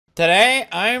Today,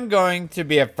 I am going to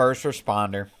be a first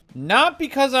responder. Not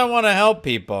because I want to help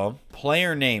people.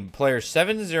 Player name, player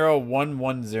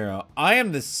 70110. I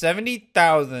am the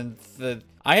 70,000th.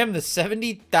 I am the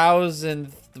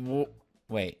 70,000th.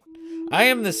 Wait. I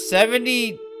am the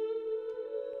 70.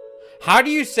 How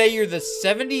do you say you're the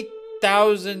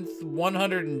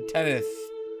 70,110th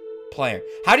player?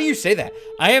 How do you say that?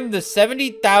 I am the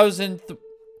 70,000th.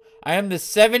 I am the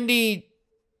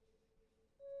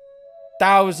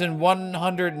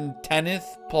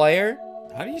 70,110th player.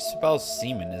 How do you spell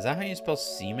semen? Is that how you spell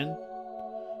semen?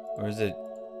 Or is it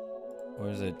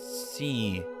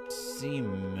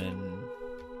semen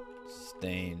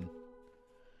stain?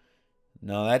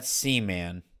 No, that's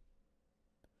seaman.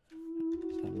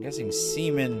 I'm guessing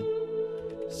semen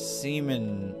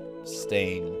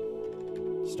stain.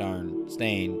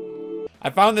 I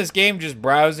found this game just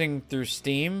browsing through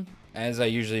Steam, as I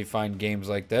usually find games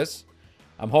like this.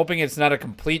 I'm hoping it's not a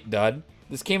complete dud.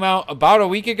 This came out about a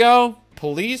week ago.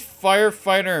 Police,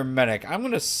 firefighter, or medic. I'm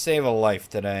gonna save a life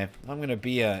today. I'm gonna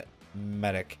be a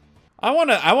medic. I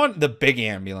want the big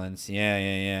ambulance.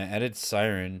 Yeah. Edit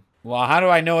siren. Well, how do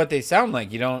I know what they sound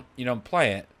like? You don't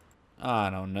play it. I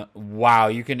don't know. Wow,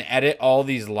 you can edit all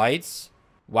these lights.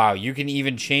 Wow, you can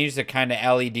even change the kind of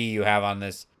LED you have on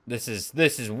this. This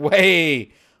is way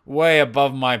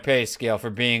above my pay scale for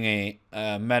being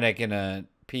a medic in a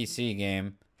PC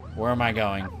game. Where am I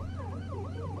going?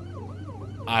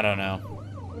 I don't know.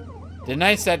 Didn't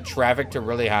I set traffic to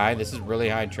really high? This is really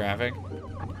high traffic.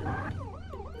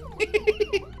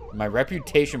 My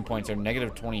reputation points are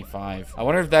 -25. I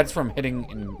wonder if that's from hitting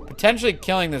and potentially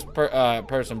killing this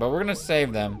person, but we're gonna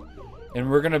save them,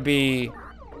 and we're gonna be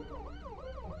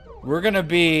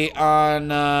on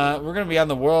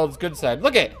the world's good side.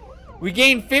 Look at, we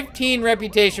gained 15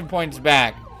 reputation points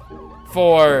back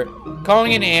for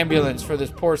calling an ambulance for this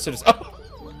poor citizen. Oh.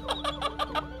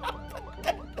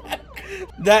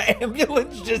 That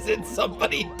ambulance just hit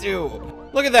somebody too.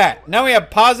 Look at that. Now we have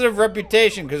positive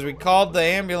reputation because we called the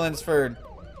ambulance for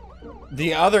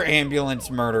the other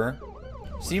ambulance murder.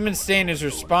 Semen stain is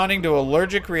responding to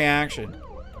allergic reaction.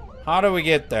 How do we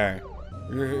get there?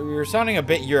 You're sounding a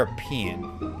bit European.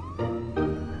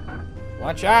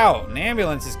 Watch out. An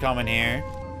ambulance is coming here.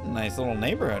 Nice little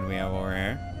neighborhood we have over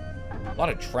here. A lot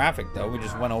of traffic though. We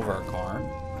just went over a car.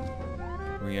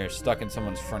 We are stuck in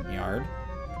someone's front yard.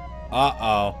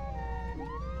 Uh-oh.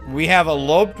 We have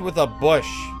eloped with a bush.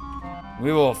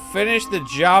 We will finish the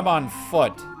job on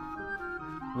foot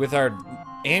with our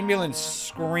ambulance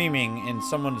screaming in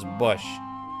someone's bush.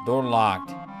 Door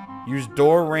locked. Use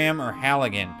door ram or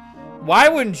Halligan. Why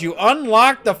wouldn't you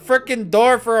unlock the frickin'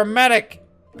 door for a medic?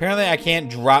 Apparently I can't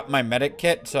drop my medic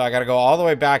kit, so I gotta go all the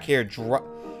way back here.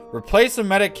 Replace the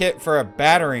medic kit for a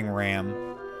battering ram.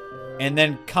 And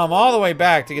then come all the way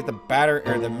back to get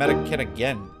the medic kit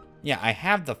again. Yeah, I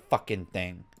have the fucking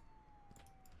thing.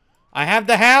 I have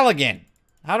the Halligan.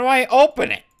 How do I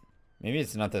open it? Maybe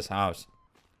it's not this house.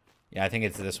 Yeah, I think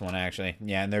it's this one, actually.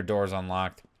 Yeah, and their door's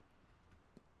unlocked.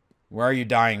 Where are you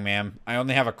dying, ma'am? I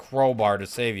only have a crowbar to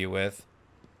save you with.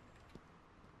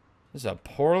 This is a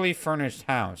poorly furnished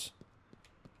house.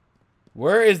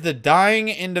 Where is the dying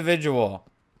individual?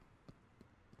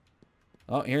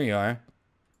 Oh, here you are.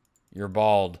 You're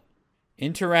bald.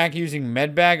 Interact using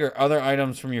medbag or other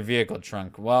items from your vehicle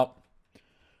trunk. Well,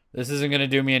 this isn't going to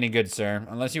do me any good, sir.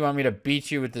 Unless you want me to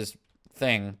beat you with this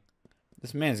thing.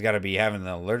 This man's got to be having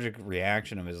the allergic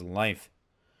reaction of his life.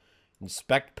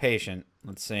 Inspect patient.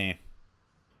 Let's see.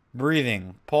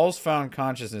 Breathing. Pulse found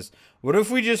consciousness. What if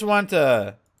we just want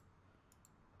to...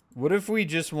 What if we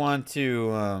just want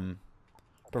to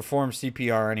perform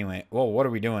CPR anyway? Whoa, what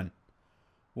are we doing?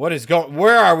 What is going...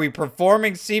 Where are we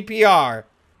performing CPR?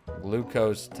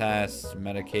 Glucose tests,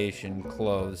 medication,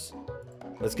 clothes.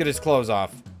 Let's get his clothes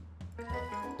off.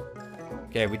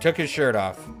 Okay, we took his shirt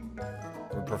off.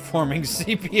 We're performing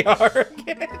CPR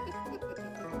again.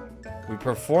 We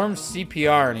performed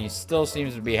CPR and he still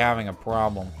seems to be having a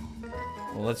problem.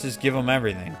 Well, let's just give him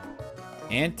everything.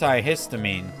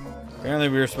 Antihistamine. Apparently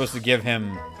we were supposed to give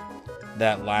him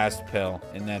that last pill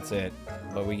and that's it.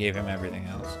 But we gave him everything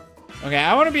else. Okay,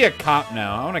 I want to be a cop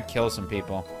now. I want to kill some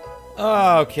people.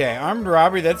 Okay, armed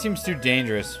robbery, that seems too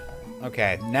dangerous.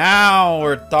 Okay, now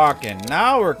we're talking.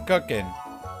 Now we're cooking.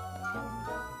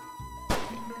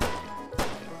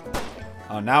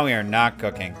 Oh, now we are not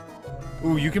cooking.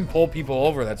 Ooh, you can pull people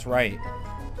over, that's right.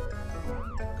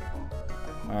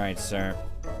 Alright, sir.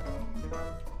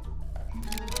 I'm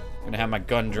gonna have my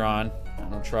gun drawn. I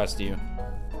don't trust you.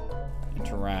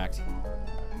 Interact.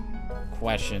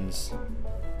 Questions.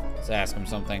 Let's ask him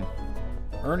something.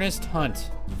 Ernest Hunt.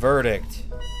 Verdict.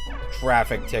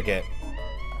 traffic ticket.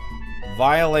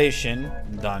 Violation.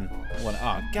 Done. What?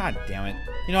 Oh, god damn it.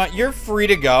 You know what? You're free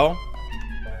to go,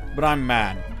 but I'm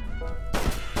mad.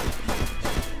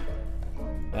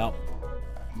 Well,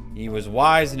 he was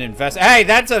wise and invested. Hey,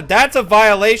 that's a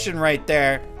violation right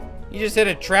there. You just hit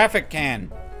a traffic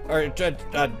can. Or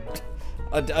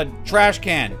a trash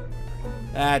can.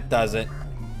 That does it.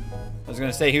 I was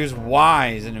gonna say he was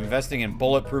wise in investing in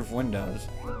bulletproof windows.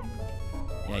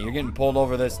 Yeah, you're getting pulled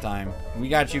over this time. We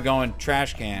got you going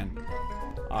trash can.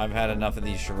 I've had enough of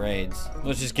these charades.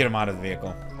 Let's just get him out of the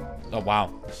vehicle. Oh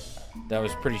wow, that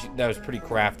was pretty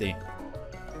crafty.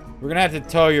 We're gonna have to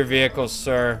tow your vehicle,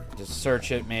 sir. Just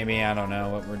search it, maybe. I don't know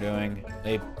what we're doing.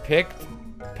 A picked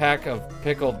pack of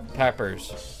pickled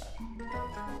peppers.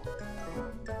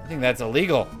 I think that's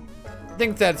illegal. I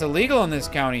think that's illegal in this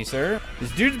county, sir.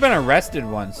 This dude's been arrested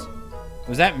once.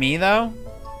 Was that me though?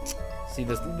 See,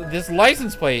 this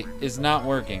license plate is not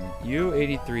working.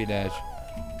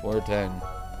 U83-410.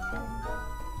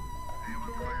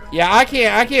 Yeah, I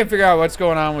can't figure out what's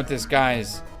going on with this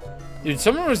guy's. Dude,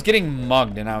 someone was getting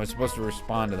mugged and I was supposed to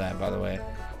respond to that, by the way.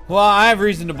 Well, I have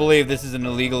reason to believe this is an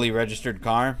illegally registered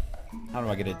car. How do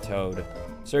I get it towed?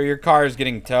 Sir, your car is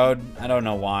getting towed. I don't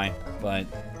know why, but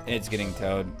it's getting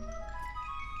towed.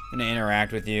 I'm gonna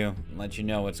interact with you and let you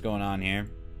know what's going on here.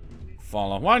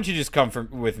 Follow. Why don't you just come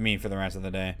with me for the rest of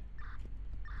the day?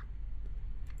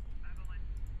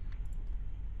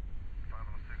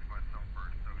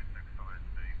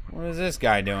 What is this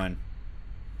guy doing?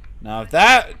 Now,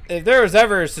 if there was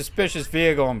ever a suspicious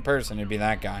vehicle in person, it'd be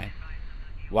that guy.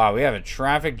 Wow, we have a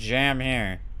traffic jam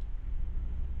here.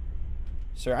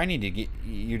 Sir, I need to get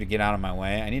you to get out of my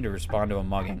way. I need to respond to a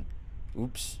mugging.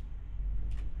 Oops.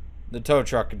 The tow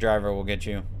truck driver will get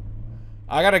you.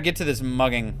 I gotta get to this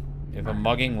mugging. If a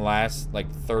mugging lasts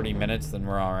like 30 minutes, then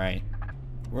we're alright.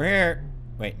 We're here.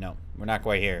 Wait, no. We're not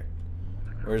quite here.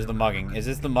 Where's the mugging? Is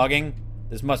this the mugging?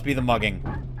 This must be the mugging.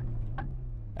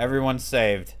 Everyone's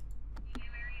saved.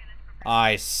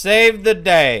 I saved the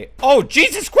day. Oh,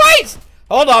 Jesus Christ!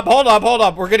 Hold up, hold up, hold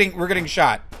up. We're getting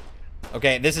shot.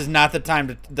 Okay, this is not the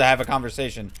time to have a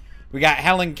conversation. We got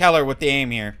Helen Keller with the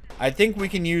aim here. I think we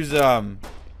can use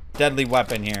deadly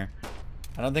weapon here.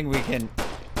 I don't think we can.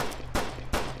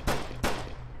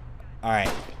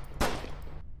 Alright.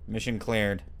 Mission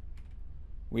cleared.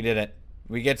 We did it.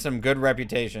 We get some good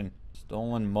reputation.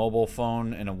 Stolen mobile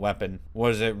phone and a weapon.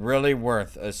 Was it really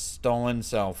worth a stolen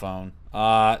cell phone?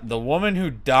 The woman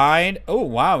who died. Oh,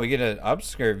 wow. We get an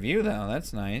upskirt view, though.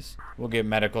 That's nice. We'll get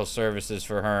medical services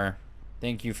for her.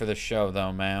 Thank you for the show,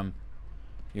 though, ma'am.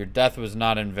 Your death was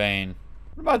not in vain.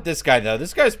 What about this guy, though?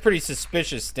 This guy's pretty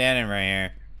suspicious standing right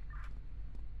here.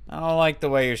 I don't like the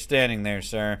way you're standing there,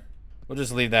 sir. We'll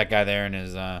just leave that guy there in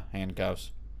his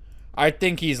handcuffs. I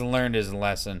think he's learned his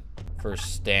lesson for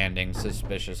standing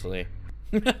suspiciously.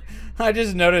 I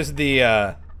just noticed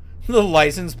the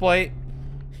license plate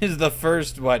is the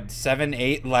first, what, 7,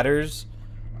 8 letters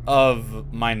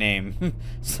of my name.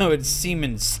 So it's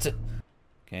Siemens.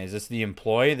 Okay, is this the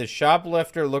employee? The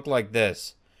shoplifter looked like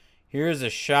this. Here's a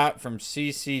shot from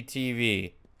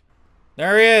CCTV.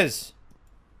 There he is.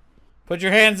 Put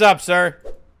your hands up, sir.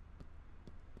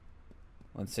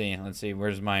 Let's see.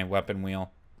 Where's my weapon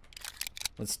wheel?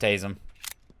 Let's tase him.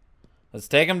 Let's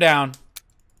take him down.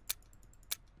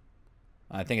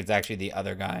 I think it's actually the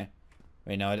other guy.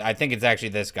 Wait, no, I think it's actually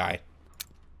this guy.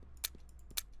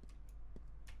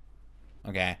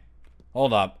 Okay.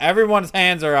 Hold up. Everyone's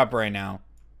hands are up right now.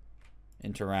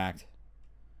 Interact.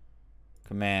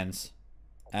 Commands.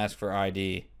 Ask for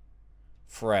ID.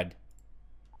 Fred.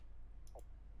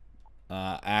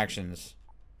 Actions.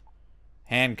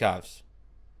 Handcuffs.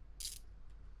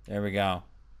 There we go.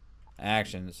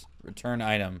 Actions. Return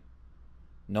item.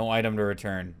 No item to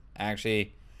return.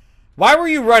 Actually, why were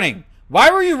you running? Why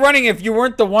were you running if you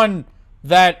weren't the one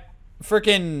that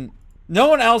freaking... No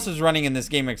one else is running in this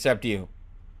game except you.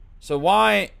 So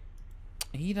why...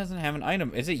 He doesn't have an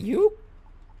item. Is it you?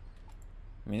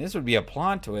 I mean, this would be a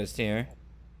plot twist here.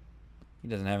 He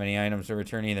doesn't have any items to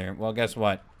return either. Well, guess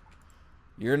what?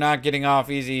 You're not getting off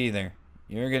easy either.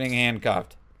 You're getting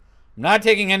handcuffed. I'm not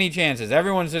taking any chances.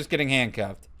 Everyone's just getting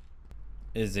handcuffed.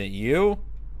 Is it you?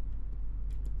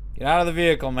 Get out of the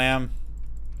vehicle, ma'am.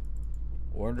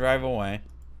 Or drive away.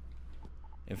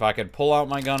 If I could pull out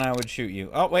my gun, I would shoot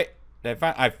you. Oh, wait.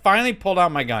 I finally pulled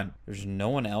out my gun. There's no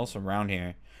one else around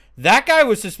here. That guy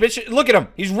was suspicious. Look at him.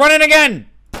 He's running again.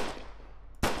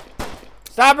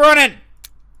 Stop running.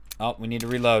 Oh, we need to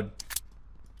reload.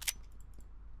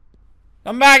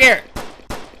 Come back here.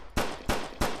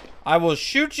 I will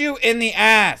shoot you in the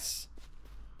ass.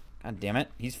 God damn it.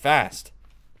 He's fast.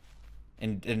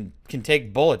 and can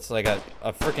take bullets like a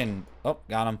freaking... Oh,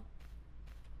 got him.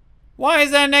 Why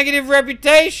is that a negative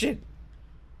reputation?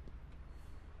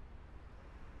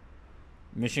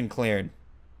 Mission cleared.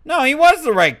 No, he was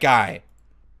the right guy.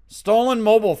 Stolen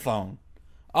mobile phone.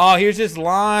 Oh, he was just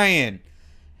lying.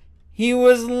 He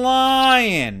was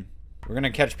lying. We're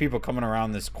gonna catch people coming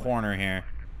around this corner here.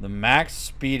 The max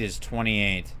speed is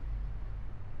 28.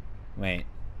 Wait.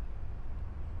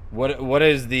 What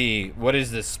is the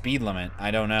speed limit?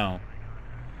 I don't know.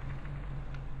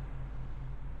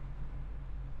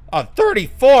 Oh,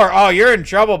 34. Oh, you're in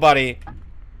trouble, buddy.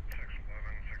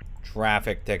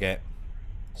 Traffic ticket.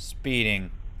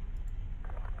 Speeding.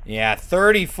 Yeah,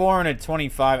 34 and a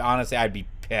 25. Honestly, I'd be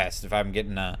pissed if I'm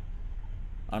getting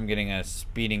a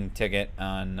speeding ticket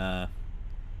on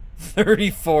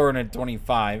 34 and a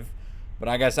 25. But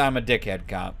I guess I'm a dickhead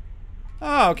cop.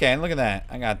 Oh, okay. Look at that.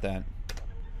 I got that.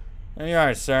 There you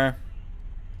are, sir.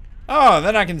 Oh,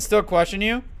 then I can still question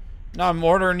you? No, I'm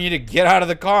ordering you to get out of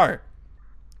the car.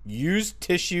 Used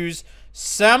tissues.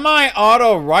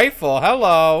 Semi-auto rifle.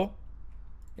 Hello.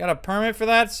 Got a permit for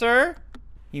that, sir?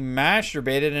 He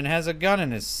masturbated and has a gun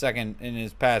in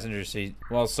his passenger seat.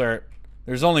 Well, sir,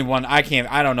 there's only one. I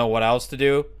don't know what else to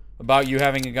do about you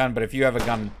having a gun, but if you have a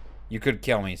gun, you could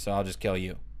kill me, so I'll just kill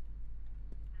you.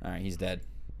 Alright, he's dead.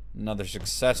 Another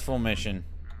successful mission.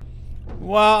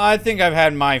 Well, I think I've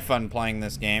had my fun playing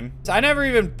this game. I never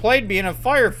even played being a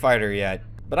firefighter yet,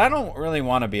 but I don't really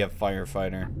want to be a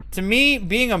firefighter. To me,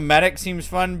 being a medic seems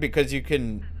fun because you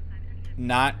can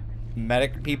not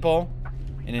medic people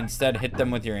and instead hit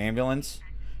them with your ambulance.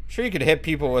 Sure, you could hit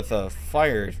people with a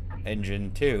fire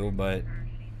engine too, but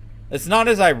it's not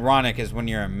as ironic as when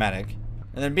you're a medic.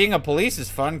 And then being a police is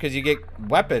fun because you get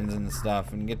weapons and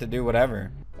stuff and get to do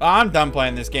whatever. Well, I'm done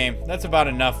playing this game. That's about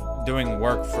enough doing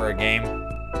work for a game.